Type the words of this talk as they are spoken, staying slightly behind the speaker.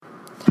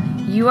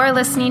You are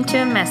listening to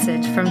a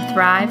message from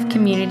Thrive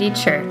Community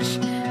Church,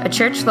 a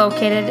church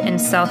located in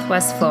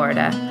Southwest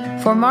Florida.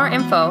 For more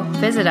info,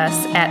 visit us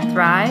at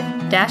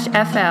thrive-fl.org.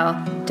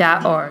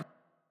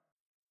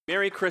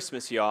 Merry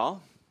Christmas,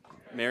 y'all.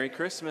 Merry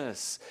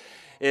Christmas.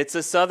 It's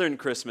a Southern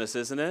Christmas,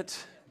 isn't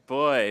it?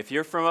 Boy, if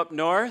you're from up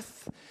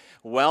north,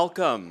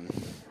 welcome.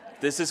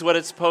 This is what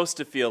it's supposed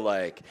to feel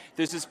like.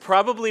 This is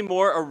probably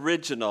more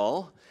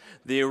original.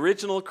 The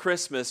original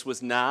Christmas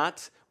was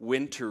not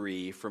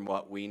wintry from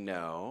what we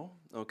know,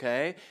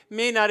 okay?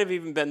 May not have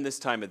even been this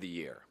time of the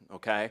year,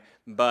 okay?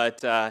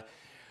 But I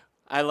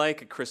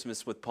like a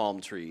Christmas with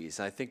palm trees.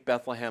 I think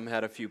Bethlehem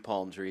had a few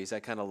palm trees. I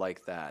kind of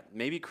like that.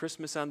 Maybe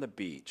Christmas on the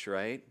beach,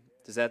 right?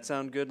 Does that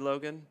sound good,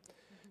 Logan?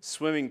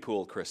 Swimming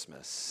pool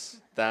Christmas.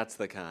 That's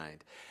the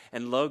kind.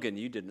 And Logan,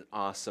 you did an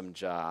awesome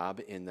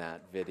job in those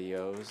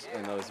videos.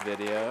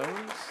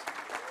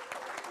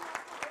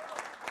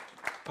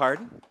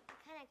 Pardon? Kind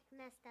of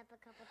messed up a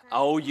couple times.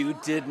 Oh, you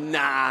did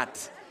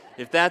not.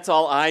 If that's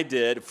all I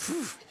did,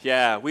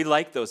 yeah, we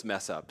like those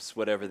mess-ups,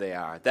 whatever they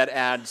are. That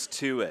adds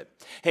to it.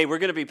 Hey, we're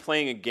going to be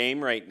playing a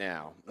game right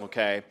now,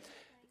 okay?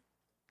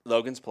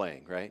 Logan's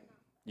playing, right?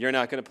 You're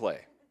not going to play.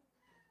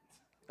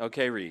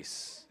 Okay,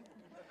 Reese.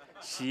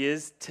 She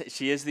is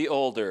the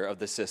older of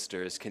the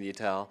sisters, can you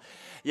tell?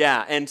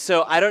 Yeah, and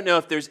so I don't know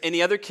if there's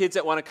any other kids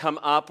that want to come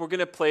up. We're going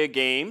to play a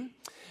game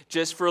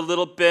just for a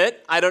little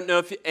bit. I don't know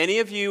if any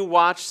of you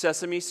watch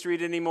Sesame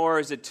Street anymore, or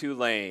is it too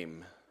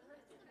lame?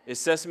 Is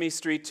Sesame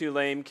Street too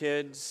lame,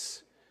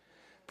 kids?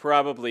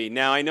 Probably.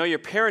 Now, I know your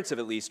parents have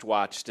at least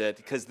watched it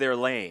because they're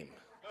lame.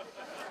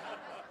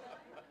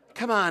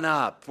 Come on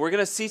up. We're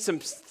going to see some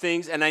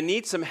things, and I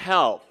need some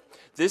help.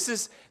 This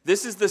is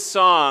the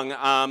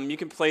song. You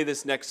can play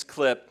this next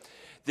clip.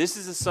 This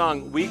is a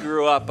song we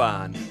grew up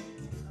on. Do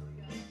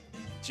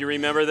you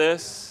remember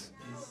this?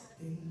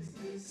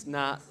 It's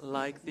not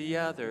like the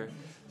other.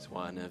 It's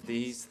one of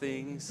these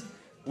things.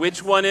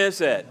 Which one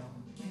is it?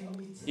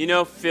 You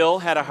know, Phil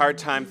had a hard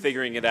time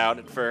figuring it out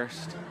at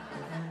first.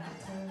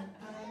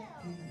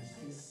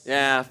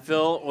 Yeah,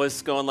 Phil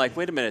was going like,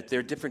 wait a minute,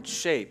 they're different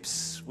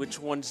shapes. Which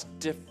one's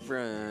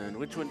different?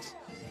 Which one's...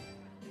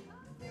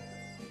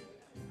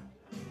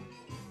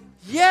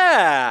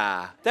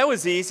 Yeah, that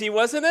was easy,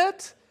 wasn't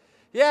it?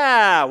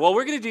 Yeah, well,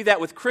 we're going to do that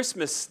with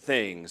Christmas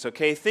things,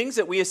 okay? Things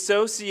that we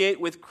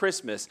associate with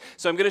Christmas.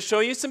 So I'm going to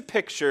show you some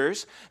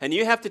pictures, and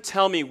you have to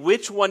tell me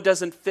which one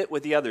doesn't fit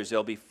with the others.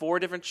 There'll be 4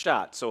 different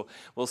shots. So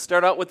we'll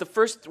start out with the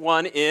first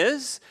one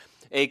is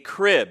a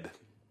crib,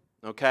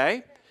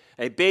 okay?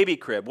 A baby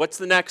crib. What's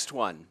the next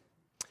one?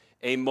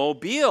 A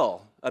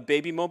mobile, a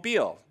baby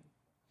mobile.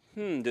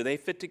 Do they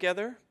fit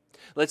together?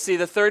 Let's see,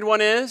 the third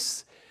one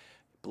is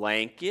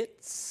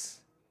blankets,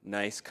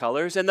 nice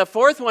colors. And the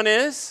fourth one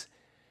is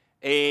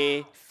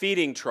a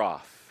feeding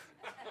trough.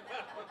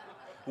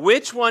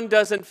 Which one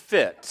doesn't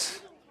fit?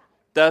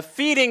 The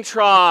feeding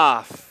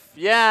trough.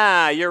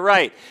 Yeah, you're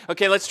right.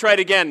 Okay, let's try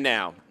it again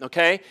now,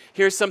 okay?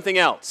 Here's something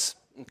else,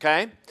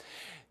 okay?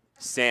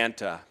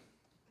 Santa.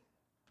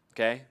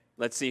 Okay,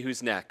 let's see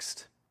who's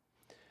next.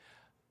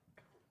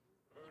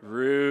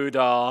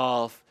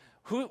 Rudolph.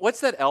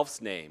 What's that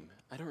elf's name?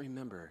 I don't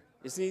remember.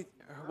 Is he,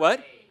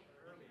 what?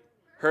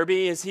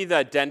 Herbie, is he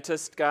the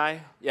dentist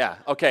guy? Yeah,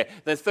 okay.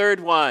 The third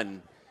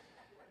one.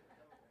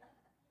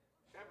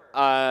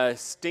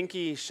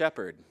 Stinky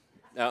Shepherd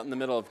out in the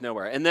middle of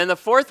nowhere. And then the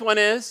fourth one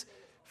is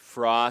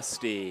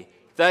Frosty.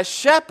 The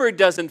shepherd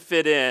doesn't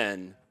fit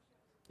in.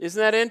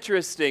 Isn't that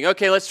interesting?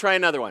 Okay, let's try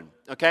another one,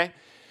 okay?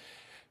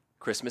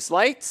 Christmas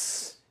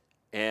lights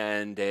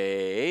and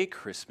a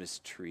Christmas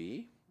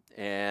tree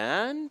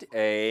and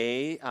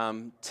a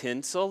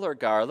tinsel or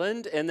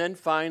garland, and then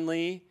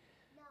finally...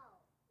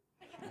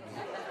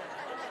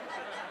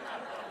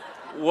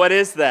 What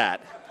is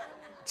that?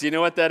 Do you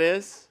know what that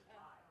is?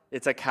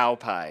 It's a cow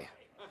pie.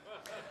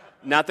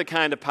 Not the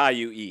kind of pie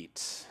you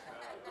eat.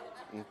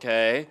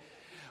 Okay?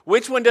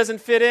 Which one doesn't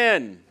fit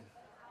in?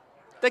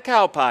 The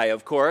cow pie,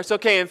 of course.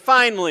 Okay, and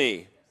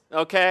finally,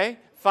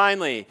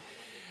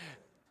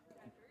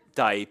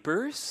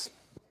 diapers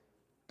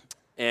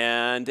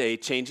and a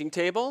changing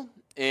table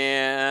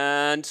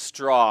and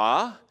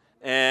straw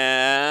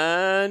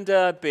and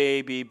a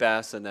baby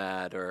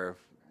bassinet or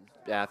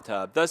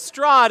bathtub. The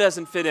straw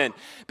doesn't fit in.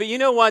 But you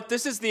know what?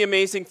 This is the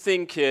amazing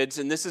thing, kids,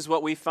 and this is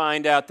what we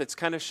find out that's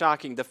kind of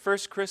shocking. The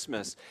first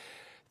Christmas,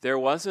 there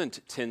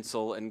wasn't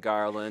tinsel and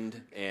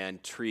garland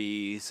and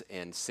trees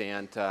and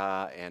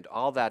Santa and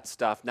all that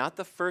stuff. Not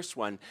the first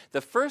one.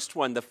 The first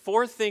one, the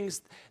 4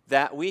 things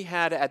that we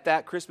had at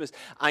that Christmas,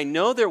 I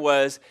know there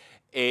was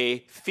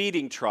a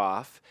feeding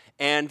trough,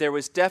 and there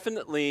was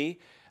definitely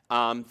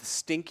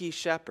stinky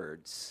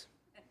shepherds,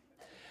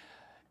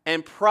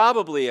 and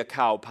probably a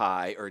cow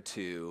pie or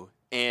 2,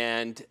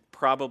 and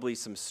probably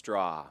some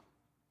straw.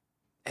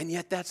 And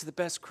yet that's the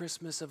best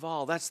Christmas of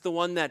all. That's the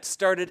one that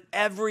started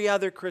every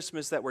other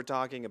Christmas that we're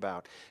talking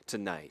about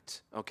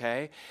tonight,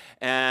 okay?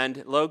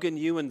 And Logan,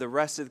 you and the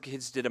rest of the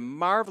kids did a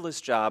marvelous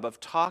job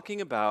of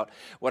talking about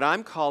what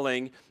I'm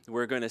calling,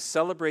 we're going to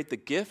celebrate the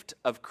gift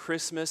of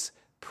Christmas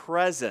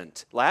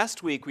present.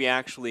 Last week we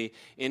actually,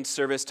 in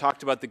service,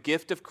 talked about the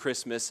gift of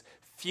Christmas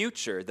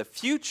future, the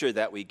future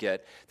that we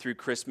get through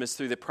Christmas,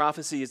 through the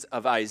prophecies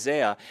of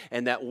Isaiah,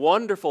 and that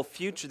wonderful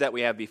future that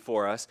we have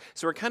before us.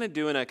 So we're kind of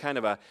doing a kind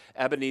of a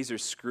Ebenezer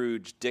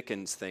Scrooge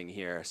Dickens thing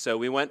here. So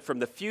we went from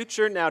the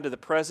future now to the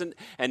present,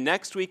 and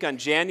next week on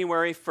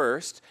January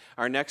 1st,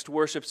 our next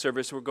worship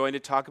service, we're going to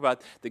talk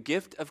about the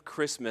gift of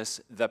Christmas,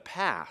 the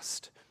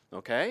past.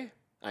 Okay?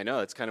 I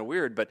know, it's kind of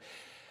weird, but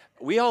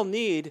we all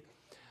need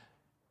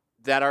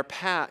that our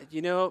past,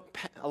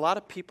 a lot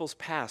of people's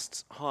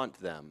pasts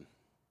haunt them.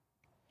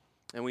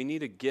 And we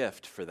need a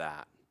gift for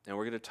that. And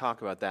we're going to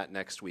talk about that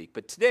next week.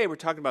 But today we're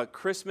talking about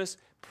Christmas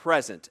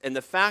present. And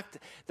the fact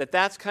that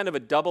that's kind of a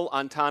double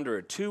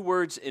entendre, two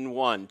words in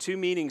one, two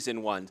meanings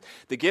in one.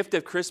 The gift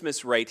of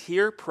Christmas right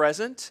here,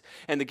 present,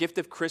 and the gift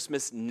of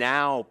Christmas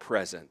now,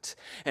 present.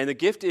 And the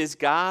gift is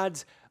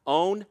God's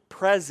own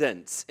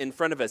presence in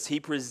front of us.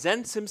 He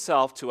presents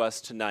himself to us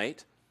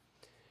tonight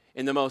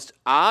in the most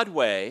odd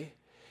way.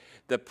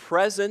 The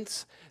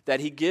presence that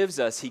he gives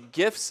us, he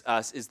gifts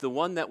us, is the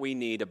one that we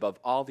need above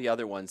all the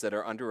other ones that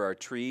are under our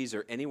trees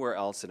or anywhere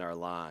else in our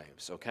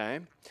lives, okay?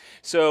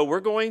 So we're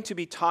going to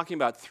be talking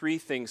about three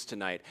things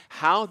tonight.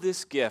 How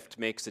this gift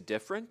makes a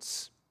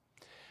difference,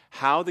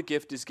 how the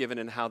gift is given,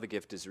 and how the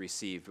gift is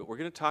received. But we're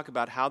going to talk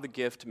about how the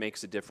gift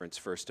makes a difference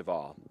first of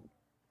all.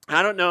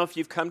 I don't know if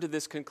you've come to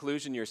this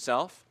conclusion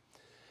yourself.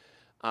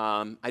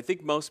 I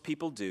think most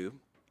people do.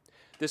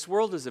 This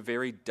world is a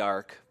very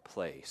dark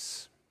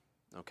place,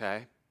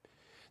 okay?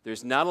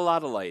 There's not a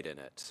lot of light in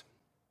it.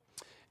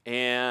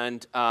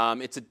 And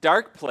it's a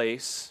dark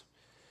place,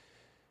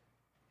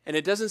 and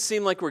it doesn't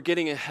seem like we're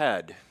getting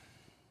ahead.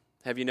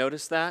 Have you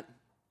noticed that?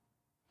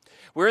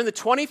 We're in the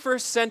 21st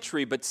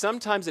century, but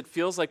sometimes it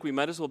feels like we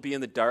might as well be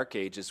in the dark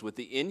ages with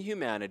the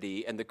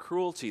inhumanity and the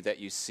cruelty that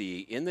you see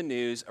in the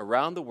news,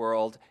 around the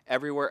world,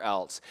 everywhere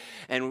else.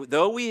 And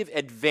though we've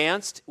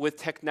advanced with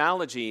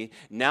technology,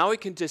 now we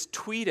can just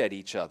tweet at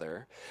each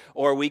other,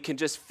 or we can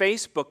just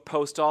Facebook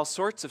post all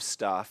sorts of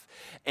stuff,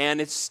 and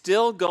it's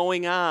still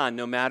going on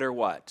no matter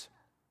what.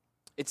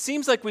 It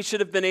seems like we should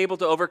have been able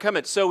to overcome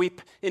it. So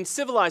in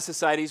civilized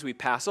societies, we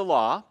pass a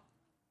law.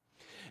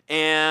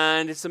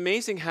 And it's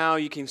amazing how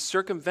you can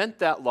circumvent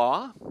that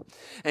law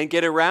and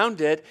get around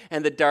it,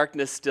 and the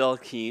darkness still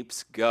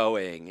keeps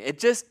going. It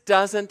just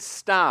doesn't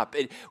stop.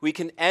 We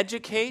can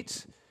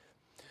educate,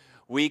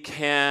 we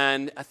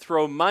can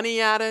throw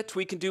money at it,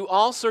 we can do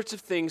all sorts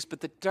of things, but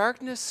the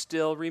darkness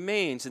still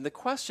remains. And the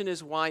question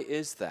is, why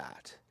is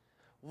that?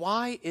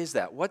 Why is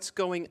that? What's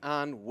going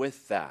on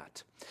with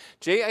that?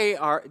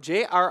 J.R.R.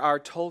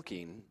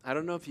 Tolkien, I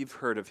don't know if you've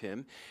heard of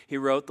him. He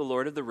wrote the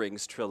Lord of the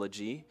Rings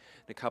trilogy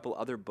and a couple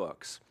other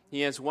books.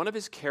 He has one of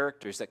his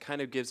characters that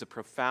kind of gives a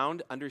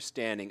profound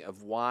understanding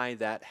of why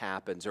that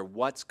happens or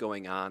what's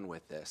going on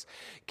with this.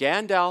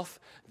 Gandalf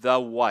the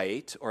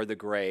White, or the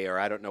Gray, or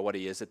I don't know what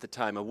he is at the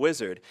time, a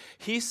wizard,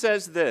 he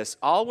says this: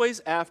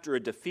 always after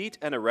a defeat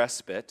and a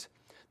respite,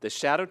 the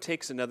shadow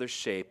takes another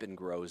shape and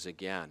grows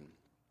again.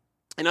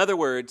 In other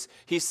words,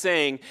 he's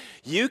saying,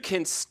 you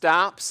can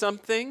stop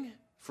something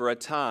for a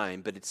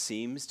time, but it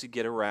seems to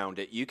get around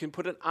it. You can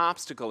put an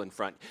obstacle in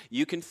front.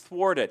 You can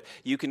thwart it.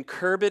 You can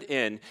curb it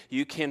in.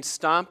 You can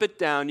stomp it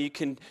down. You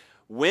can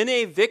win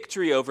a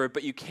victory over it,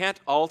 but you can't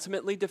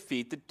ultimately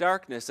defeat the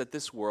darkness that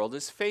this world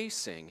is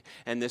facing,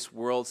 and this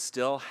world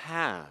still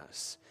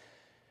has.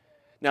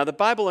 Now, the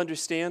Bible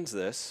understands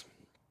this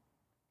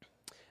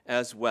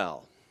as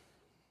well,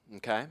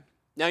 okay?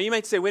 Now, you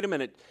might say, wait a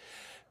minute,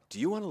 do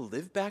you want to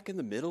live back in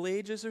the Middle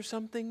Ages or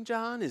something,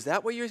 John? Is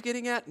that what you're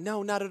getting at?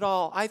 No, not at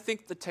all. I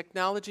think the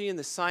technology and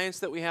the science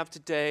that we have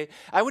today,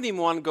 I wouldn't even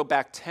want to go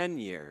back 10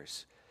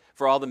 years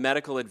for all the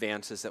medical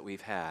advances that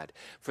we've had,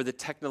 for the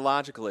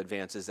technological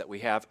advances that we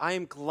have. I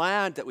am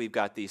glad that we've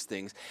got these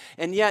things.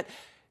 And yet,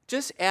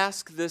 just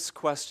ask this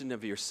question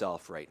of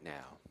yourself right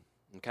now,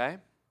 okay?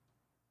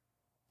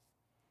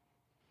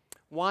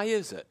 Why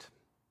is it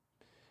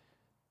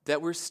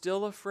that we're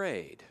still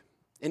afraid?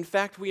 In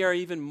fact, we are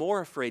even more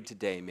afraid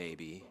today,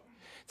 maybe,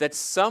 that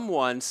some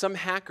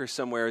hacker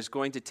somewhere is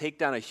going to take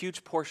down a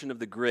huge portion of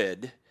the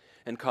grid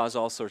and cause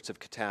all sorts of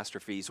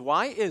catastrophes.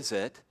 Why is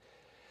it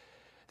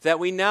that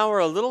we now are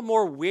a little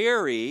more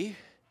wary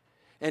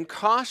and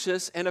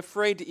cautious and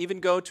afraid to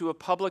even go to a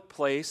public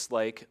place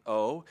like,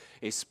 a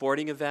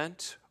sporting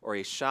event or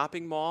a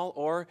shopping mall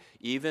or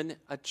even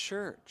a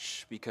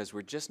church, because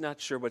we're just not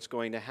sure what's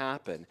going to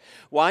happen?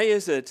 Why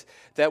is it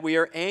that we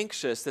are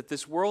anxious, that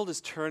this world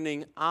is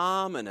turning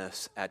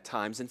ominous at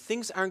times and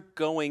things aren't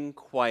going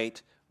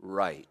quite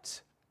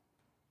right?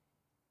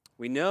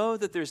 We know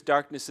that there's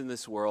darkness in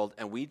this world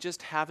and we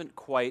just haven't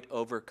quite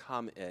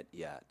overcome it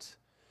yet.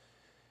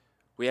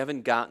 We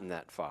haven't gotten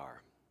that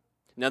far.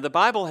 Now, the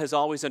Bible has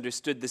always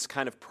understood this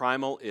kind of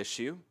primal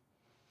issue,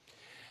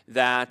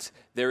 that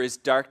there is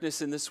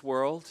darkness in this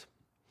world,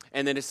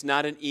 and that it's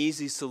not an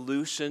easy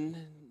solution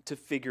to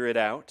figure it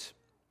out.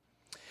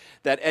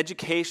 that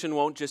education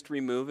won't just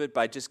remove it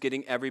by just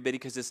getting everybody,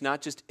 because it's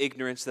not just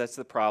ignorance that's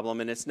the problem,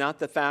 and it's not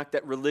the fact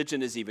that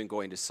religion is even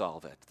going to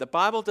solve it. The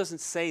Bible doesn't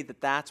say that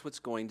that's what's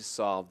going to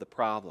solve the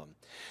problem.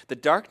 The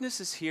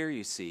darkness is here,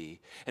 you see,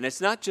 and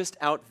it's not just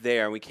out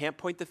there. We can't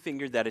point the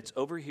finger that it's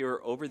over here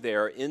or over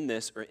there, or in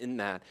this or in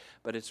that,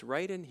 but it's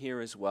right in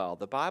here as well.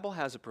 The Bible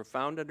has a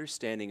profound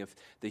understanding of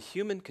the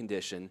human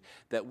condition,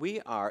 that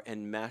we are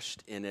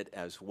enmeshed in it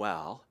as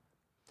well.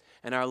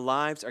 And our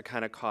lives are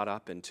kind of caught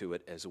up into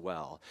it as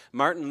well.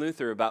 Martin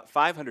Luther, about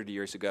 500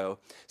 years ago,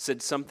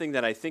 said something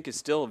that I think is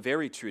still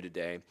very true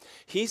today.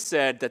 He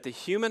said that the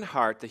human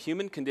heart, the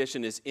human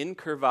condition, is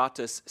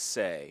incurvatus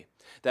se.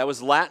 That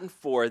was Latin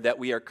for that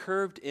we are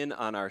curved in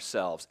on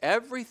ourselves.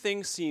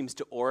 Everything seems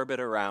to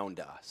orbit around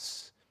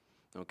us.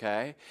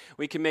 Okay?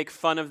 We can make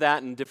fun of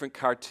that in different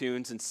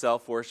cartoons and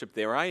self-worship.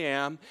 There I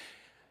am.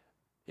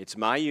 It's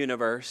my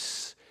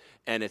universe.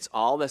 And it's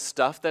all the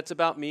stuff that's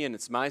about me, and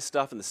it's my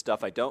stuff, and the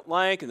stuff I don't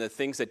like, and the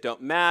things that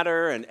don't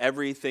matter, and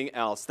everything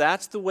else.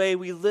 That's the way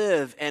we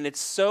live, and it's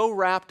so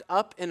wrapped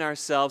up in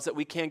ourselves that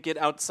we can't get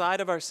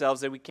outside of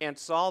ourselves, that we can't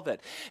solve it.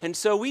 And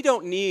so we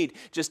don't need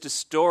just a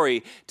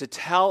story to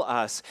tell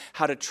us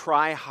how to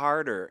try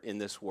harder in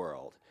this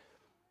world,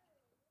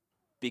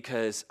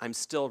 because I'm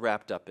still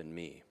wrapped up in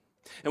me.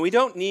 And we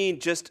don't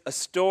need just a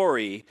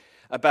story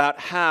about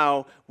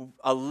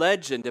a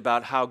legend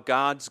about how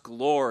God's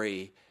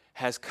glory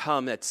has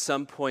come at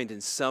some point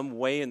in some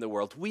way in the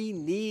world. We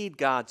need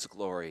God's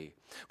glory.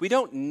 We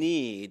don't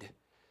need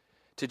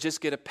to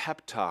just get a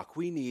pep talk.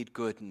 We need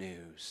good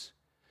news.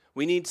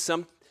 We need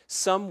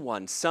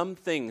someone,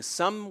 something,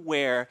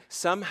 somewhere,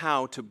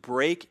 somehow to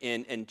break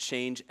in and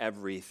change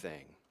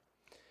everything.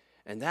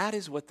 And that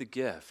is what the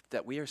gift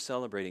that we are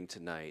celebrating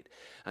tonight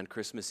on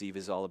Christmas Eve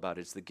is all about.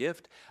 It's the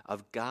gift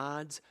of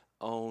God's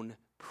own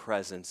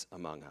presence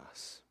among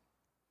us.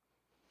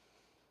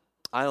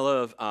 I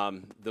love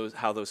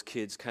how those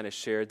kids kind of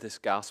shared this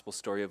gospel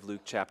story of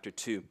Luke chapter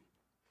 2.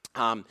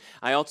 I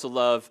also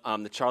love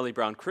the Charlie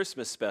Brown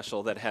Christmas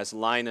special that has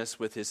Linus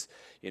with his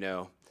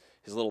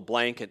little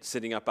blanket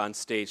sitting up on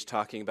stage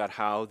talking about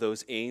how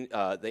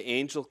the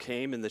angel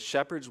came and the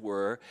shepherds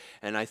were,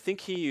 and I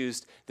think he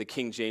used the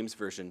King James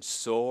Version,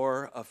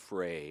 sore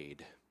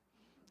afraid.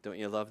 Don't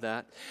you love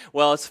that?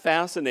 Well, it's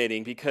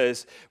fascinating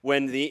because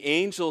when the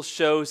angel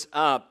shows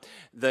up,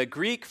 the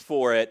Greek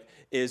for it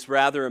is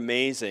rather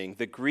amazing.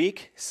 The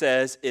Greek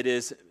says it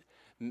is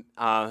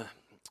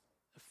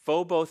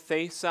phobon,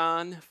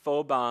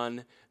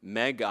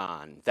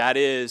 megon. That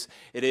is,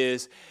 it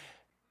is,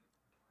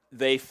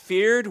 they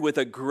feared with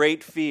a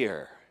great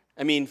fear.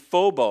 I mean,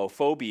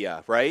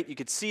 phobia, right? You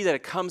could see that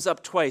it comes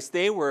up twice.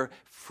 They were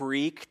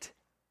freaked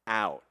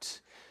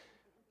out,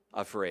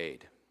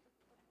 afraid.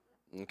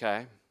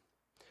 Okay?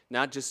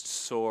 Not just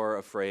sore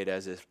afraid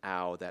as if,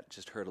 ow, that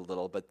just hurt a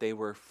little, but they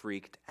were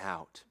freaked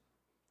out.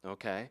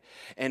 Okay?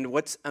 And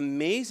what's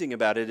amazing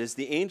about it is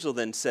the angel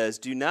then says,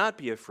 do not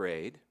be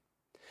afraid,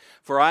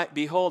 for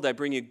behold, I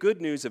bring you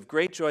good news of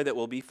great joy that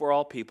will be for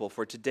all people.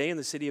 For today in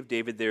the city of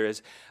David there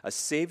is a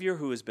Savior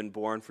who has been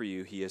born for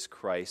you. He is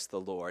Christ the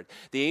Lord.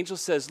 The angel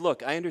says,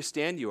 look, I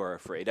understand you are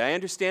afraid. I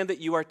understand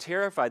that you are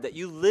terrified, that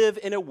you live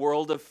in a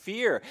world of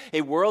fear,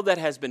 a world that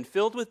has been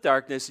filled with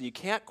darkness and you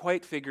can't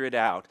quite figure it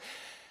out.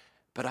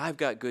 But I've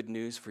got good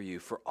news for you,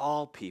 for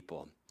all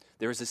people.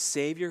 There is a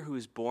Savior who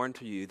is born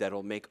to you that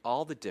will make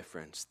all the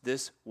difference.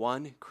 This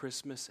one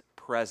Christmas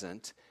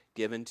present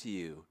given to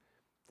you,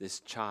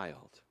 this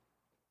child.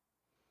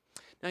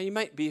 Now you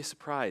might be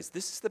surprised.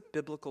 This is the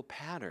biblical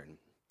pattern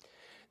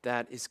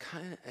that is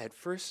kind of, at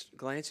first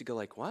glance you go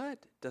like, what?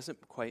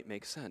 Doesn't quite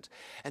make sense.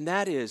 And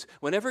that is,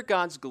 whenever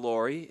God's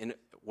glory, and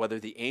whether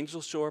the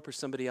angels show up or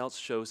somebody else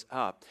shows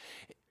up,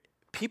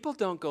 people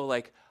don't go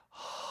like,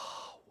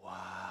 oh,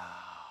 wow.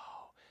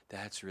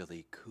 That's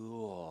really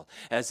cool.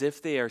 As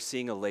if they are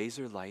seeing a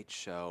laser light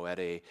show at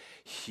a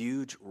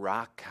huge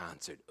rock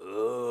concert.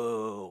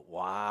 Oh,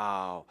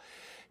 wow.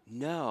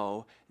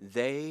 No,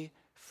 they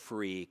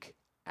freak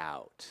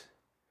out.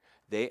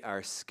 They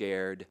are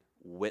scared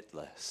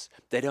witless.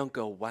 They don't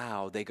go,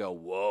 wow. They go,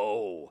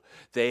 whoa.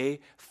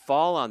 They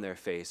fall on their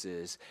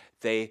faces.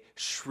 They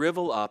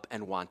shrivel up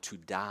and want to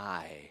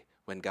die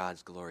when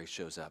God's glory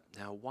shows up.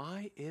 Now,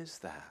 why is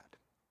that?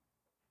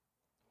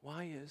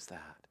 Why is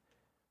that?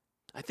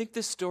 I think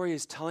this story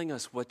is telling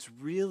us what's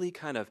really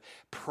kind of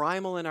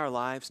primal in our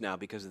lives now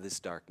because of this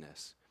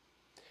darkness.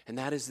 And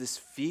that is this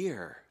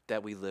fear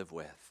that we live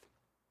with.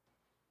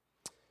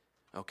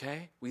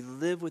 Okay? We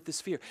live with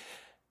this fear.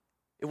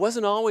 It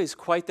wasn't always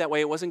quite that way.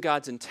 It wasn't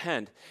God's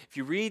intent. If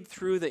you read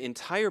through the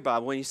entire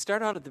Bible, when you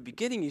start out at the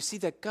beginning, you see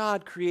that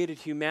God created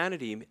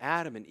humanity,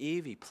 Adam and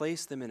Eve. He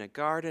placed them in a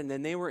garden,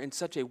 and they were in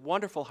such a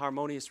wonderful,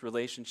 harmonious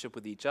relationship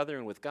with each other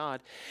and with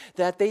God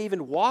that they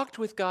even walked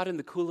with God in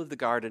the cool of the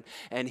garden,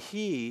 and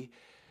he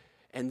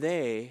and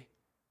they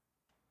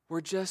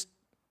were just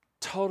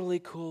totally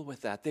cool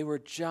with that. They were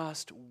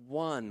just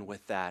one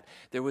with that.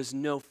 There was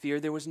no fear.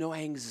 There was no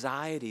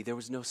anxiety. There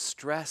was no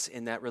stress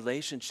in that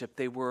relationship.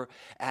 They were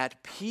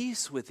at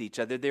peace with each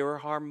other. They were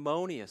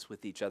harmonious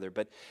with each other.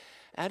 But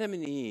Adam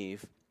and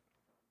Eve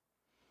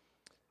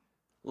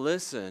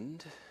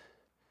listened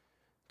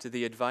to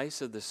the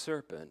advice of the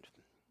serpent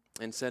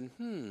and said,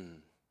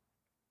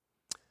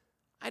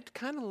 I'd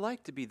kind of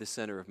like to be the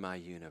center of my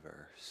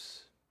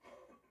universe.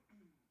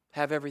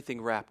 Have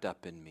everything wrapped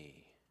up in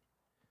me.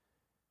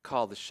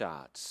 Call the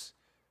shots.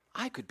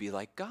 I could be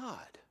like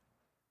God.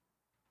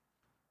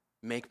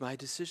 Make my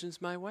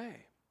decisions my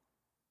way.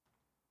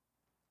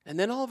 And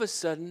then all of a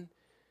sudden,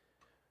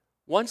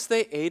 once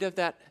they ate of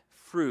that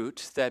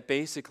fruit, that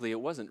basically it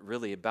wasn't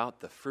really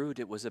about the fruit,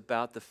 it was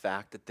about the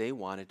fact that they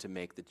wanted to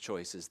make the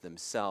choices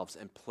themselves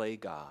and play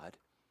God.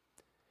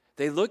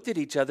 They looked at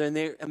each other and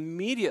they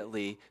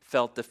immediately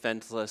felt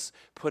defenseless,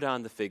 put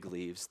on the fig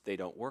leaves. They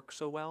don't work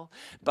so well,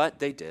 but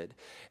they did.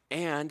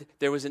 And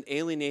there was an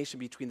alienation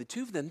between the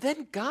two of them.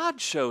 Then God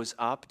shows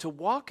up to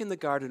walk in the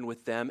garden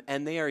with them,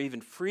 and they are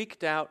even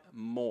freaked out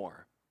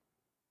more.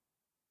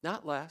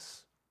 Not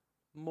less,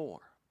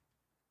 more.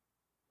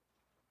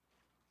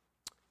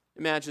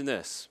 Imagine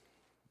this.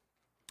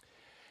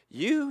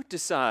 You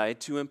decide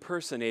to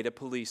impersonate a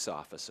police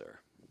officer.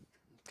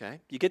 Okay?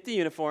 You get the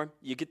uniform,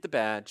 you get the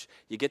badge,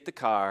 you get the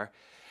car,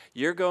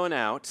 you're going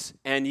out,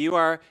 and you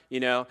are,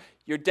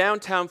 you're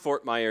downtown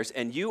Fort Myers,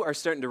 and you are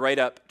starting to write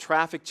up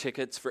traffic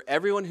tickets for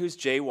everyone who's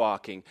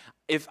jaywalking.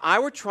 If I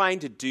were trying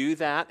to do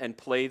that and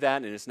play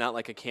that, and it's not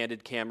like a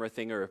candid camera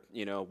thing or,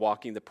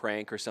 walking the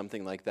prank or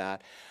something like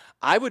that,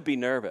 I would be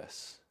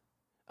nervous.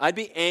 I'd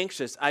be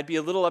anxious. I'd be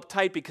a little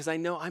uptight because I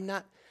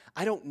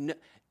don't know.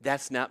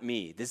 That's not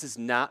me. This is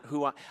not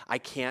who I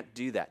can't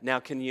do that. Now,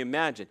 can you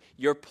imagine?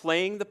 You're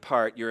playing the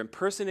part, you're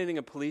impersonating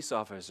a police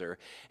officer,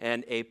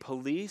 and a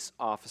police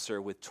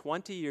officer with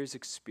 20 years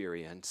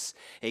experience,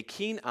 a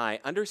keen eye,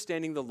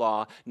 understanding the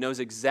law, knows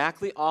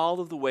exactly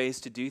all of the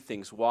ways to do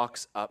things,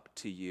 walks up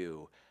to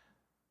you.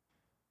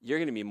 You're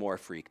going to be more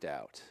freaked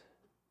out,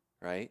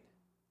 right?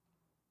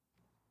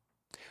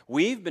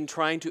 We've been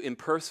trying to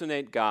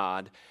impersonate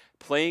God,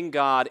 playing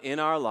God in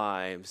our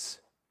lives,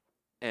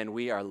 and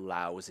we are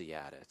lousy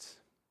at it.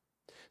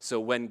 So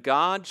when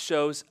God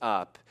shows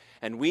up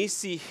and we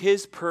see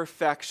his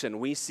perfection,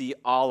 we see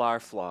all our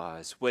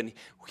flaws. When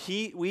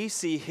we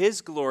see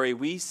his glory,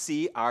 we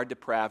see our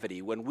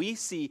depravity. When we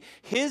see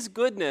his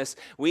goodness,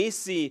 we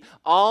see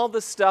all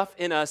the stuff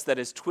in us that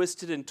is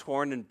twisted and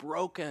torn and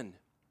broken.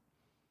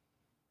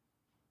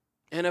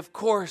 And of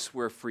course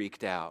we're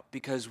freaked out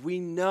because we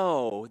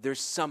know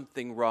there's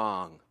something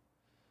wrong.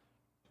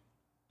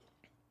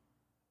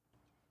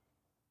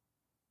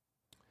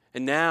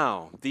 And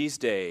now, these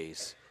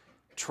days,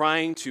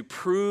 trying to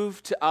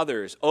prove to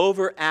others,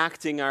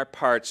 overacting our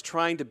parts,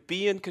 trying to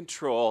be in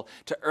control,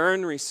 to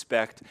earn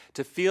respect,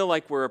 to feel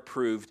like we're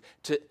approved,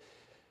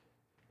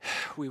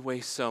 we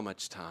waste so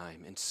much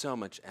time and so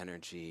much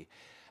energy,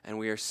 and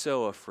we are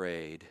so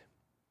afraid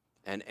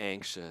and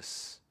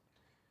anxious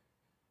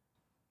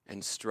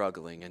and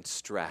struggling and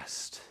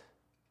stressed.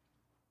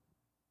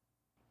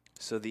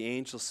 So the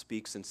angel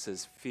speaks and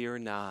says, "Fear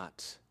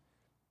not."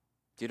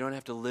 You don't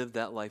have to live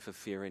that life of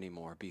fear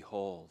anymore.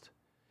 Behold,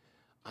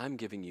 I'm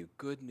giving you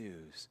good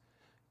news,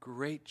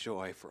 great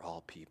joy for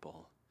all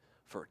people.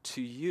 For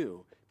to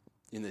you,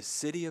 in the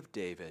city of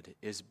David,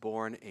 is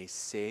born a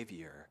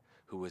Savior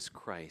who is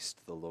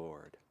Christ the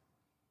Lord.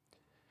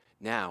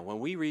 Now,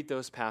 when we read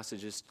those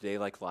passages today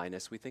like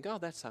Linus, we think, oh,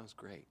 that sounds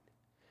great.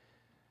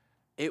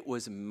 It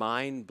was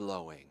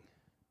mind-blowing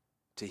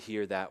to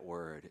hear that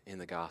word in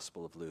the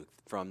Gospel of Luke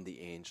from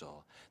the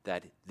angel,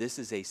 that this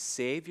is a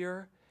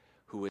Savior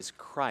who is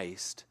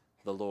Christ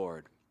the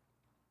Lord.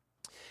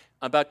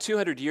 About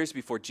 200 years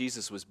before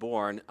Jesus was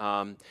born,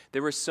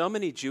 there were so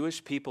many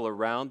Jewish people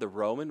around the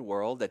Roman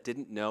world that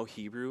didn't know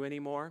Hebrew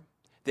anymore.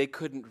 They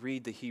couldn't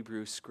read the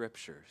Hebrew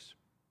scriptures.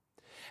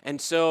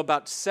 And so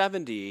about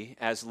 70,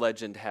 as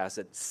legend has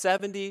it,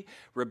 70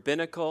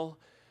 rabbinical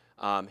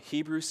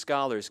Hebrew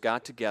scholars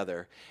got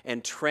together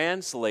and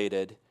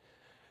translated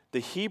the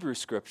Hebrew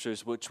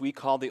scriptures, which we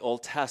call the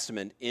Old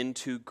Testament,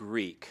 into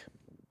Greek.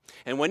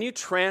 And when you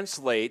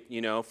translate,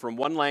 from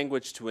one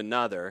language to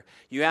another,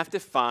 you have to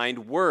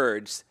find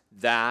words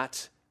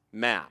that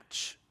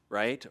match,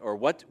 right? Or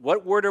what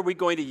word are we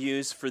going to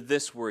use for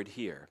this word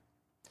here?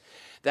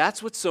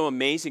 That's what's so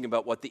amazing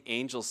about what the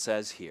angel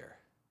says here.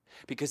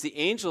 Because the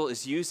angel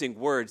is using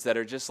words that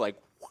are just like,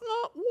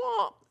 wah,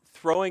 wah,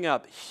 throwing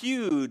up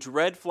huge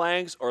red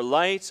flags or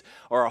lights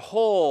or a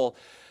whole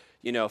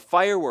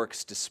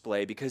fireworks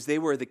display, because they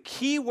were the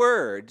key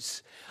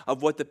words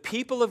of what the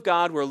people of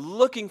God were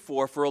looking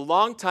for a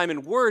long time,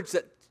 and words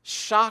that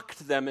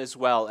shocked them as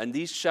well, and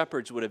these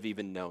shepherds would have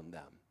even known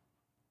them.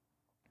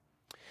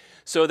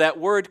 So that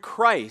word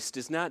Christ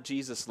is not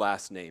Jesus'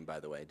 last name, by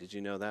the way. Did you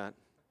know that?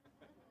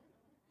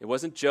 It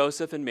wasn't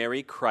Joseph and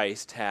Mary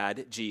Christ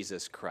had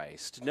Jesus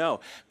Christ. No,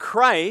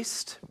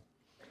 Christ,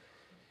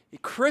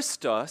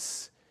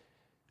 Christos,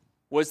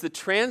 was the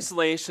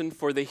translation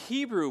for the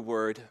Hebrew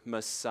word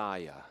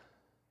Messiah.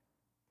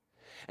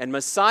 And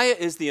Messiah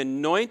is the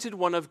anointed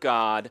one of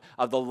God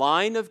of the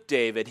line of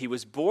David. He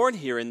was born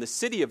here in the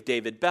city of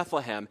David,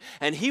 Bethlehem,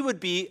 and he would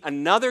be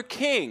another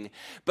king,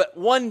 but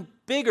one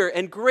bigger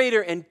and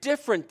greater and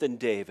different than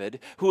David,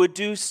 who would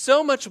do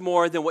so much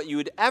more than what you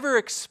would ever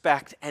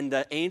expect. And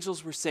the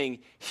angels were saying,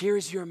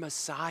 here's your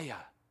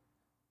Messiah.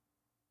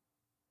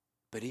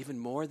 But even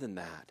more than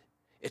that,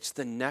 it's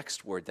the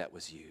next word that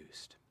was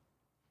used.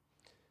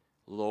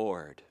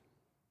 Lord.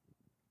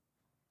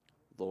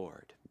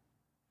 Lord.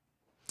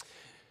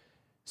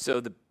 So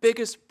the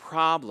biggest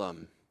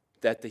problem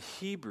that the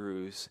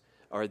Hebrews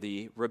or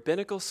the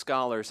rabbinical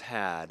scholars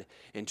had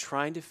in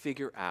trying to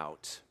figure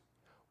out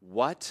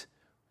what,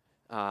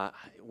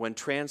 when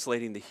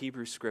translating the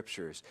Hebrew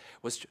scriptures,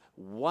 was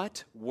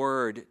what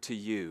word to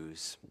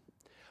use.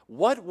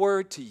 What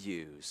word to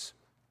use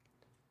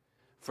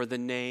for the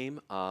name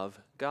of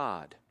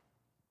God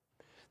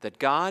that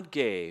God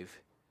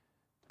gave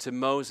to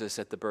Moses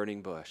at the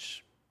burning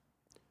bush.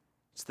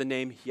 It's the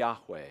name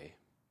Yahweh,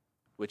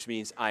 which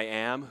means I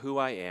am who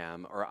I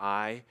am, or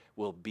I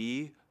will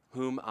be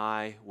whom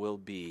I will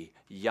be.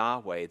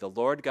 Yahweh, the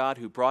Lord God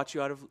who brought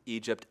you out of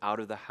Egypt,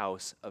 out of the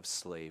house of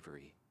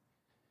slavery.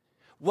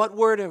 What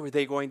word were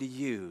they going to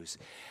use?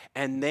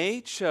 And they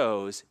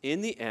chose,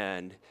 in the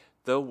end,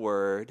 the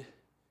word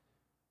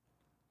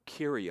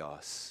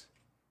Kyrios,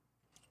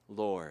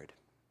 Lord.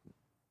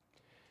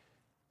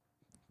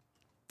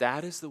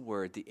 That is the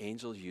word the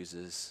angel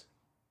uses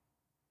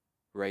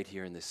right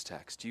here in this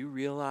text. Do you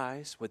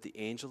realize what the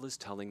angel is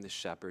telling the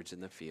shepherds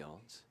in the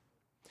fields?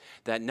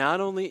 That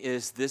not only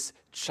is this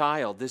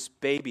child, this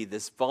baby,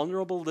 this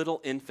vulnerable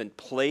little infant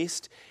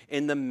placed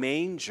in the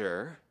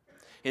manger,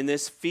 in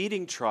this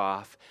feeding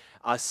trough,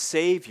 a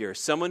Savior,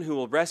 someone who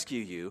will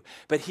rescue you,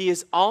 but he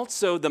is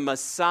also the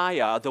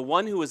Messiah, the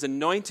one who is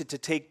anointed to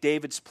take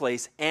David's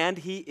place, and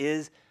he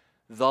is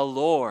the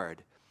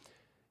Lord.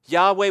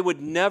 Yahweh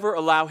would never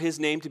allow his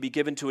name to be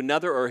given to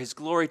another or his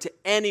glory to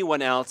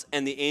anyone else,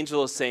 and the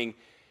angel is saying,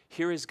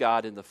 here is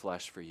God in the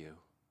flesh for you.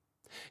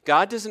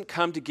 God doesn't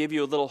come to give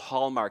you a little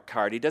Hallmark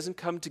card. He doesn't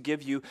come to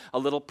give you a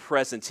little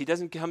present. He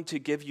doesn't come to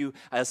give you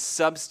a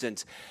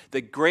substance.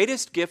 The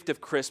greatest gift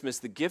of Christmas,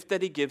 the gift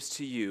that he gives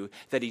to you,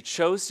 that he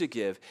chose to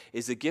give,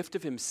 is the gift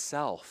of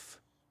himself,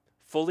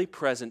 fully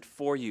present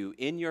for you,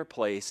 in your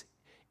place,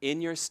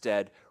 in your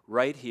stead,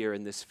 right here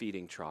in this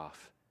feeding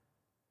trough.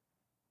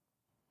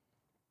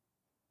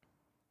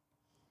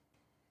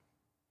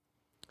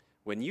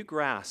 When you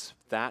grasp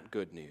that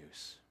good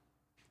news,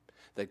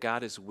 that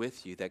God is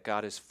with you, that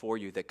God is for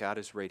you, that God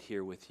is right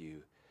here with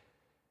you,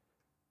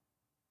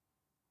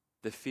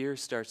 the fear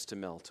starts to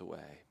melt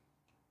away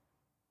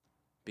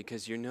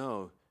because you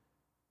know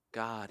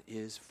God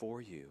is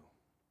for you.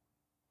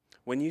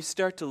 When you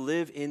start to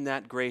live in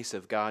that grace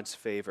of God's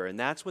favor, and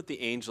that's what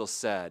the angel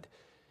said,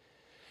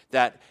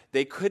 that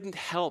they couldn't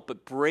help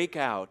but break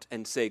out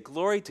and say,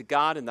 glory to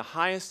God in the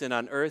highest, and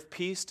on earth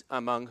peace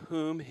among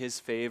whom his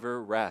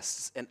favor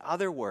rests. In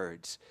other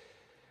words,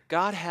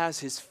 God has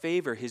his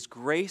favor, his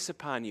grace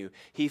upon you.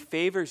 He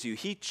favors you.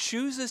 He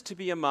chooses to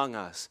be among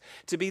us,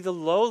 to be the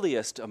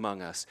lowliest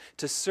among us,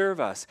 to serve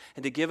us,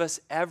 and to give us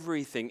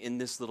everything in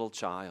this little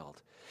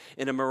child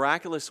in a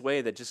miraculous way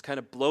that just kind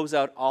of blows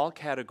out all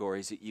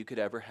categories that you could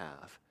ever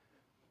have.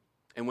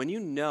 And when you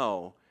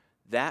know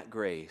that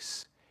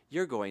grace,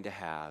 you're going to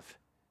have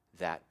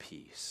that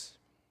peace.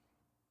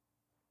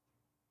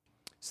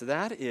 So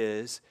that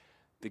is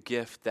the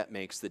gift that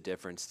makes the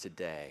difference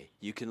today.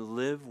 You can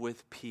live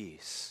with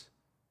peace,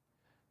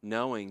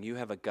 knowing you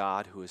have a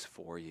God who is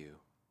for you,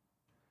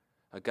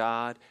 a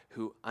God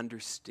who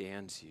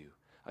understands you,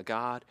 a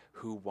God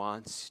who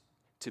wants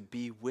to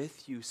be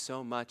with you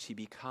so much he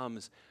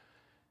becomes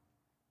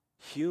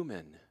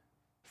human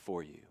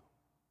for you.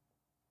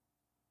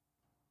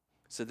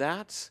 So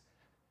that's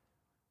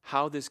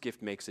how this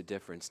gift makes a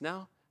difference.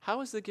 Now,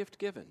 how is the gift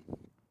given?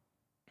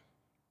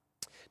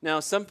 Now,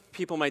 some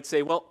people might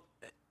say, well,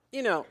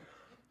 you know,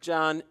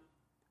 John,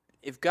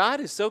 if God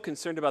is so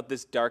concerned about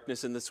this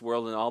darkness in this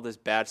world and all this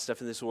bad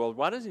stuff in this world,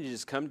 why doesn't he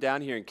just come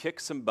down here and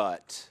kick some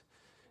butt?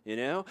 You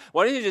know?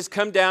 Why doesn't he just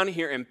come down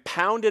here and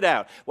pound it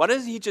out? Why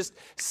doesn't he just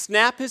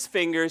snap his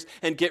fingers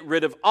and get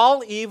rid of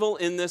all evil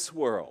in this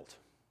world?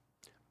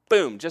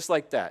 Boom, just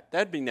like that.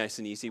 That'd be nice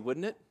and easy,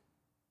 wouldn't it?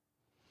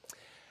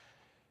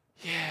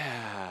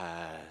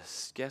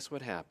 Yes. Guess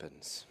what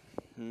happens?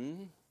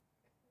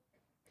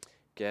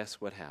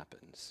 Guess what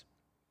happens?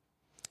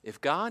 If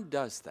God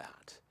does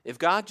that, if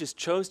God just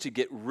chose to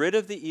get rid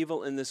of the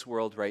evil in this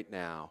world right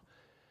now,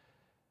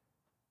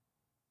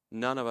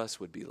 none of us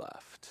would be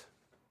left.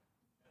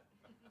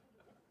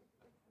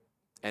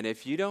 And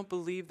if you don't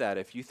believe that,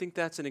 if you think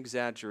that's an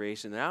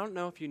exaggeration, then I don't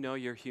know if you know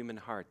your human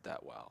heart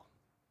that well.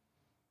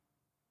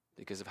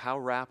 Because of how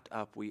wrapped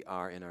up we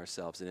are in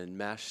ourselves and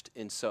enmeshed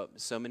in so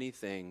many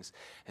things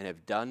and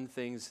have done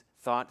things,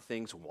 thought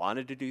things,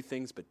 wanted to do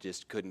things, but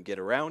just couldn't get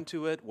around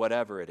to it,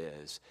 whatever it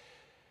is.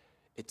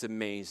 It's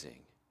amazing.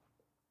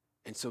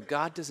 And so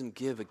God doesn't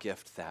give a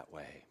gift that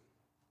way.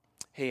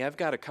 Hey, I've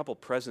got a couple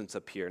presents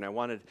up here, and I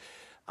wanted,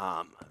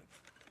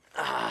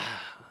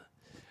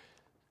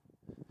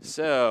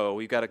 So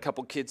we've got a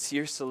couple kids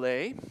here,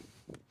 Soleil.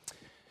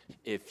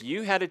 If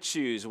you had to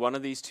choose one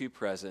of these two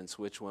presents,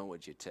 which one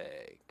would you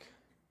take?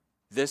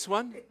 This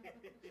one?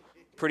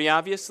 Pretty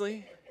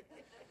obviously.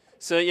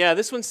 So yeah,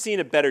 this one's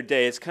seen a better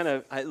day.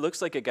 It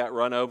looks like it got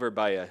run over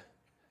by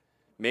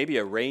maybe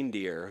a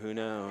reindeer, who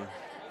knows?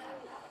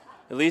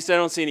 At least I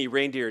don't see any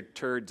reindeer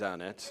turds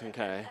on it,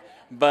 okay?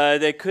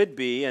 But it could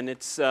be, and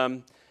it's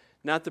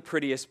not the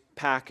prettiest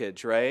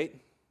package, right?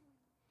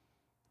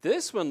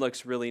 This one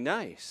looks really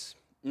nice.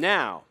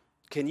 Now,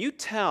 can you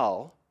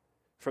tell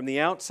from the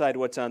outside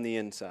what's on the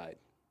inside?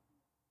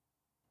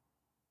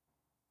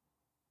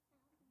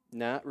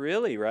 Not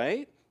really,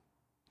 right?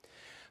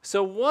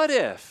 So what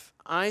if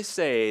I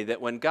say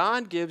that when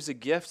God gives a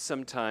gift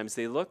sometimes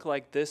they look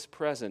like this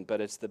present, but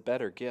it's the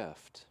better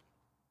gift?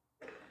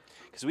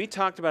 Because we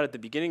talked about at the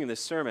beginning of the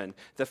sermon,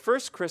 the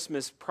first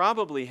Christmas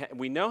probably,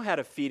 we know, had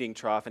a feeding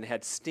trough and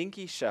had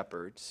stinky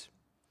shepherds,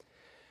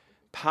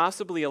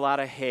 possibly a lot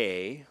of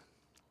hay.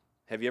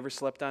 Have you ever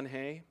slept on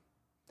hay?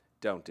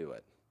 Don't do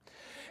it.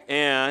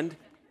 And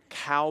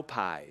cow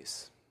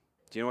pies.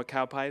 Do you know what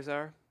cow pies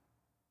are?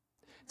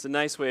 It's a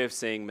nice way of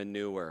saying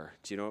manure.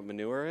 Do you know what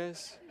manure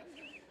is?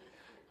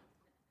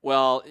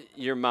 Well,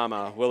 your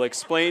mama will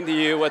explain to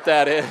you what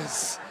that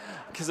is,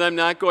 because I'm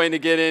not going to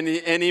get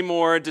any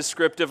more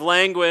descriptive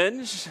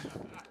language.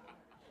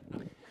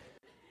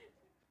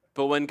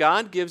 But when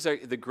God gives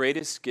the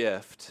greatest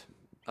gift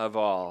of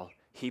all,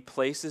 he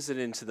places it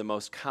into the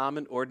most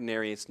common,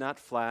 ordinary. It's not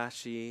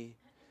flashy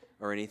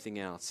or anything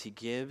else. He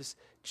gives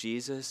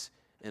Jesus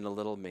in a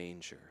little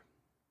manger.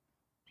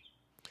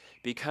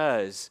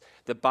 Because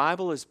the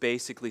Bible is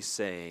basically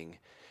saying,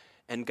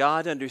 and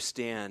God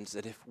understands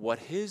that if what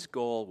his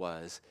goal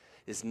was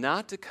is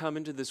not to come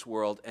into this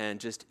world and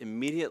just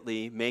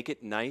immediately make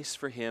it nice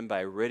for him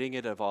by ridding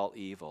it of all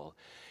evil,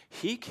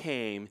 he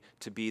came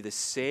to be the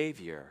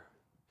Savior.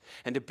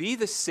 And to be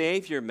the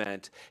Savior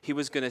meant he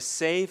was going to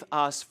save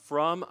us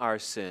from our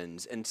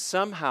sins. And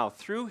somehow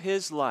through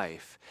his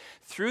life,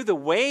 through the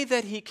way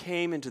that he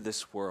came into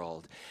this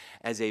world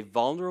as a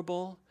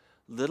vulnerable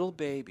little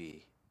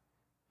baby,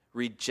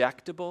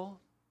 rejectable,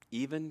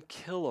 even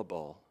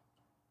killable,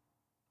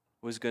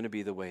 was going to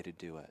be the way to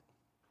do it.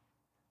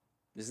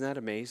 Isn't that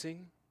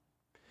amazing?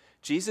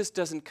 Jesus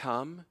doesn't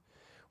come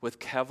with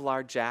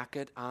Kevlar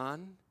jacket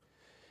on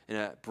and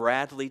a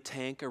Bradley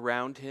tank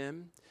around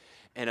him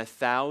and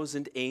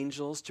 1,000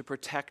 angels to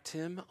protect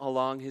him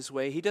along his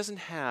way. He doesn't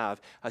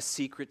have a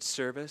secret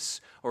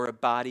service or a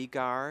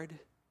bodyguard.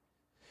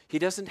 He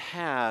doesn't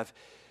have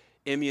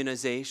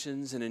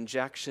immunizations and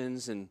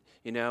injections and,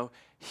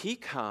 he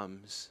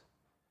comes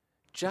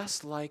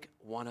just like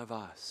one of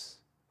us,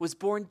 was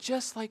born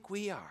just like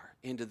we are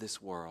into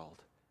this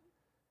world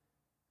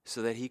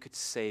so that he could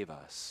save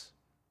us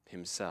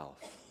himself.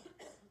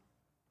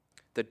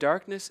 The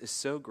darkness is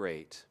so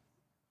great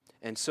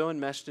and so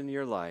enmeshed in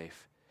your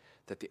life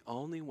that the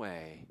only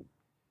way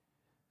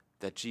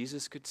that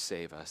Jesus could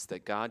save us,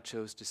 that God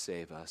chose to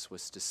save us,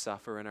 was to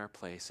suffer in our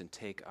place and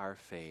take our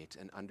fate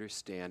and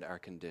understand our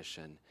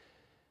condition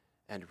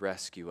and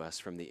rescue us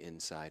from the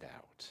inside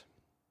out.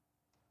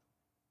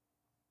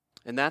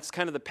 And that's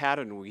kind of the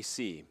pattern we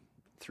see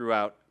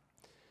throughout,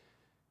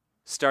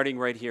 starting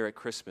right here at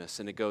Christmas,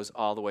 and it goes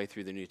all the way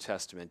through the New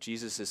Testament.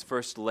 Jesus is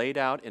first laid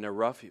out in a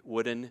rough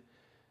wooden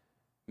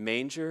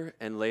manger,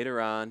 and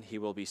later on he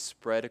will be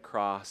spread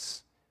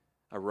across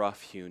a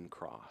rough-hewn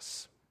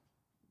cross.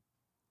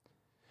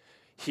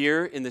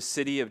 Here in the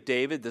city of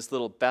David, this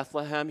little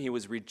Bethlehem, he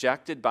was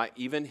rejected by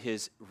even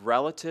his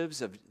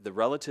relatives, the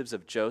relatives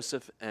of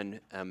Joseph and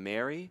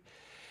Mary,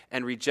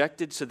 and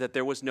rejected so that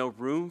there was no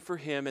room for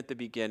him at the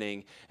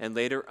beginning, and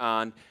later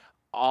on,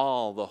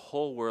 the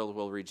whole world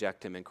will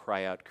reject him and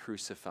cry out,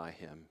 "Crucify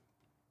him."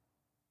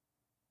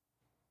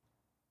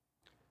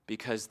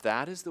 Because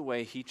that is the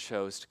way he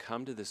chose to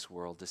come to this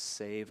world to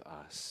save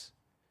us.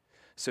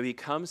 So he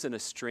comes in a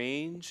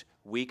strange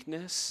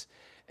weakness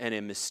and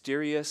a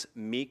mysterious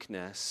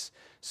meekness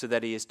so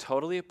that he is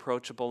totally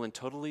approachable and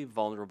totally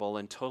vulnerable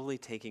and totally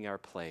taking our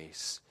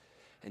place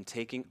and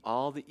taking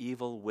all the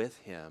evil with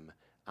him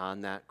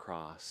on that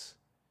cross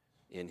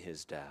in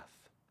his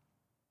death.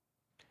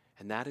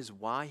 And that is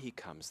why he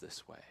comes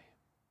this way.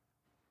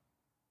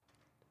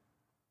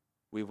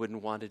 We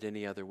wouldn't want it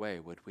any other way,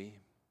 would we?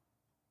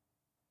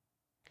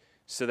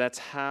 So that's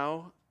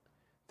how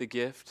the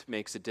gift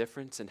makes a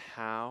difference and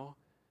how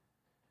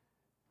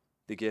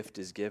the gift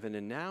is given.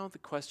 And now the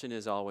question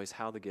is always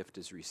how the gift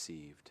is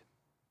received.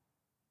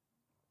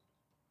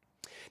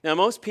 Now,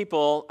 most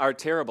people are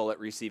terrible at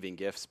receiving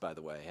gifts, by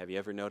the way. Have you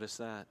ever noticed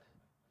that?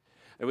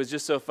 It was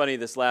just so funny.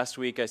 This last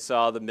week I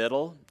saw the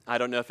middle. I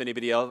don't know if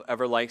anybody else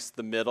ever likes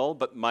the middle,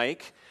 but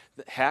Mike,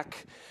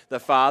 the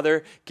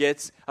father,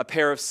 gets a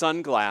pair of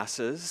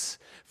sunglasses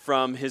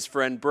from his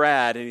friend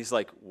Brad, and he's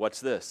like,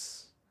 "What's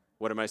this?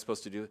 What am I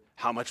supposed to do?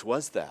 How much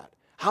was that?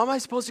 How am I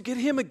supposed to get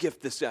him a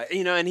gift this day?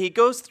 And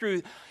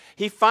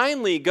he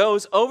finally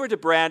goes over to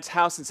Brad's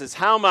house and says,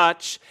 how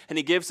much? And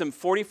he gives him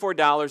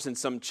 $44 and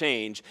some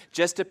change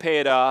just to pay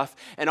it off.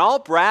 And all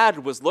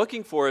Brad was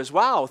looking for is,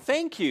 wow,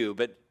 thank you.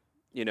 But,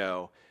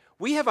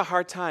 we have a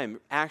hard time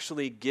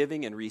actually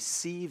giving and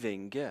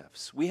receiving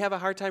gifts. We have a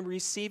hard time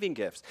receiving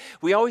gifts.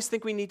 We always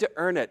think we need to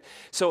earn it.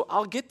 So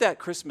I'll get that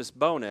Christmas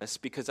bonus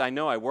because I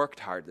know I worked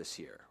hard this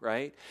year,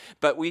 right?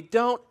 But we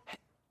don't,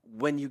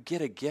 when you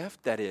get a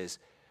gift that is,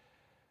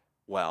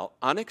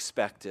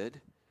 unexpected,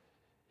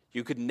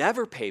 you could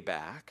never pay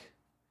back,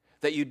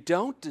 that you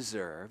don't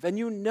deserve, and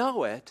you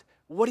know it,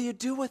 what do you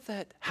do with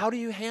it? How do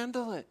you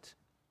handle it?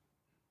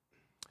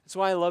 That's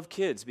why I love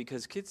kids,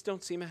 because kids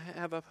don't seem to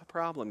have a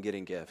problem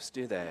getting gifts,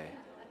 do they?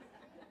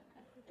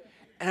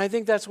 And I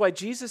think that's why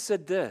Jesus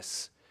said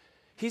this.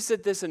 He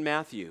said this in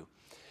Matthew.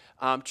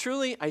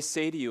 Truly, I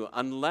say to you,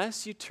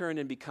 unless you turn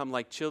and become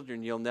like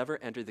children, you'll never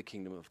enter the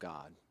kingdom of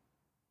God.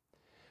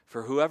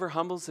 For whoever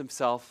humbles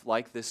himself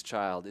like this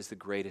child is the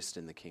greatest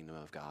in the kingdom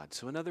of God.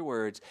 So in other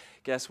words,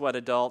 guess what,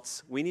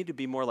 adults? We need to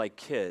be more like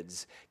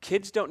kids.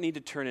 Kids don't need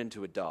to turn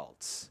into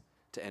adults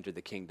to enter the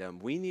kingdom.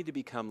 We need to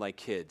become like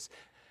kids.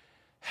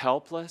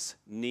 Helpless,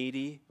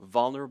 needy,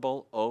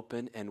 vulnerable,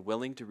 open, and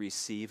willing to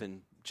receive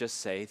and just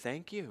say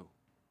thank you.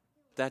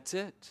 That's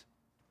it.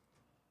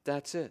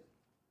 That's it.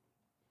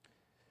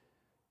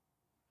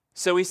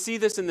 So we see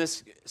this in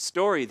this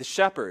story, the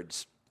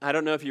shepherds. I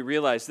don't know if you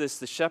realize this.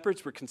 The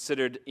shepherds were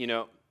considered,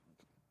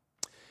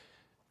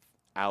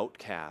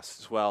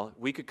 outcasts. Well,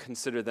 we could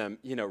consider them,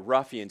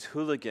 ruffians,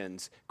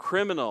 hooligans,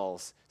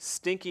 criminals,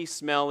 stinky,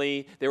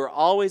 smelly. They were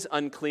always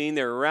unclean.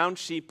 They were around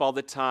sheep all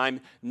the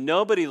time.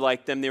 Nobody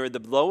liked them. They were the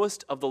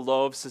lowest of the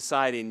low of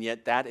society, and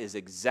yet that is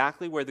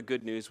exactly where the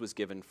good news was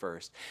given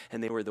first.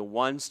 And they were the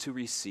ones to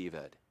receive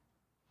it.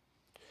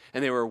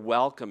 And they were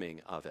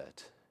welcoming of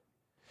it.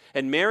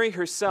 And Mary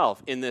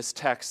herself in this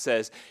text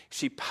says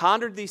she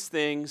pondered these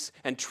things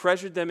and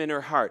treasured them in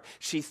her heart.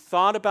 She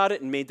thought about it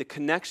and made the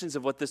connections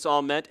of what this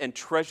all meant and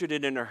treasured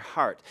it in her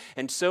heart.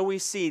 And so we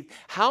see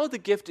how the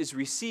gift is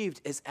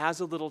received is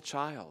as a little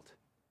child,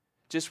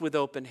 just with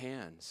open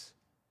hands,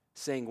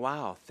 saying,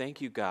 wow,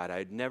 thank you, God.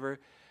 I'd never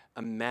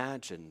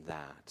imagined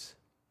that.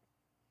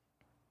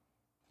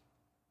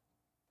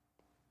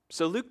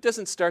 So Luke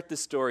doesn't start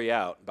this story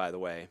out, by the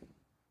way,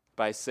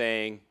 by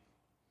saying,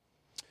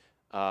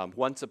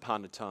 once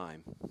upon a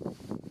time.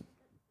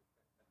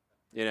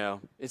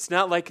 It's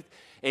not like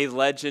a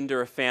legend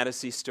or a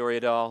fantasy story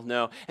at all,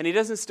 no. And he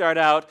doesn't start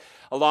out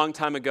a long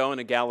time ago in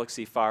a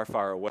galaxy far,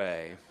 far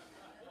away.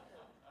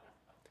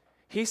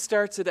 He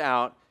starts it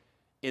out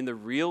in the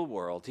real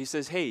world. He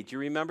says, hey, do you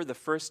remember the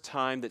first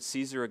time that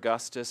Caesar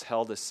Augustus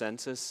held a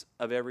census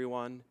of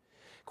everyone?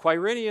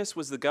 Quirinius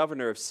was the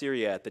governor of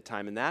Syria at the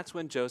time, and that's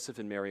when Joseph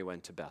and Mary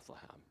went to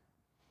Bethlehem.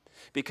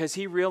 Because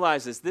he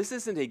realizes this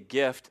isn't a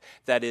gift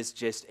that is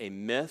just a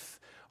myth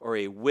or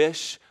a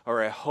wish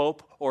or a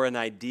hope or an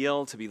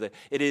ideal to be lived.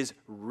 It is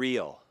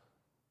real.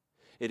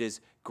 It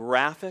is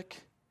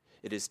graphic.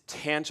 It is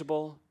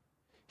tangible.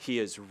 He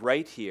is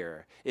right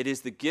here. It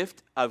is the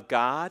gift of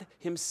God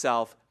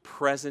himself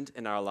present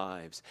in our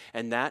lives.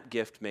 And that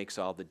gift makes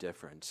all the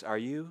difference. Are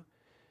you,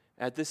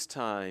 at this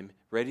time,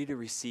 ready to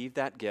receive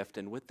that gift?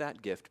 And with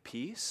that gift,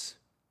 peace?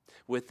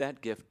 With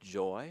that gift,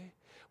 joy?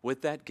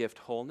 With that gift,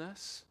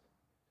 wholeness?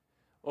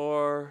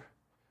 Or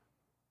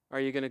are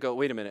you going to go,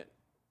 wait a minute,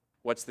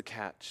 what's the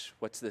catch?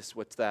 What's this?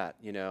 What's that?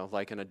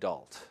 Like an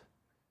adult.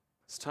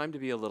 It's time to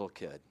be a little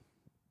kid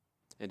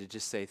and to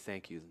just say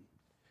thank you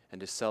and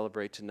to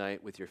celebrate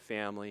tonight with your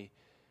family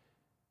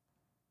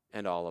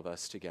and all of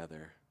us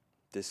together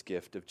this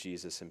gift of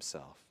Jesus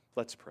himself.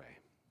 Let's pray.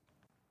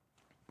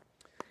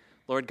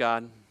 Lord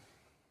God,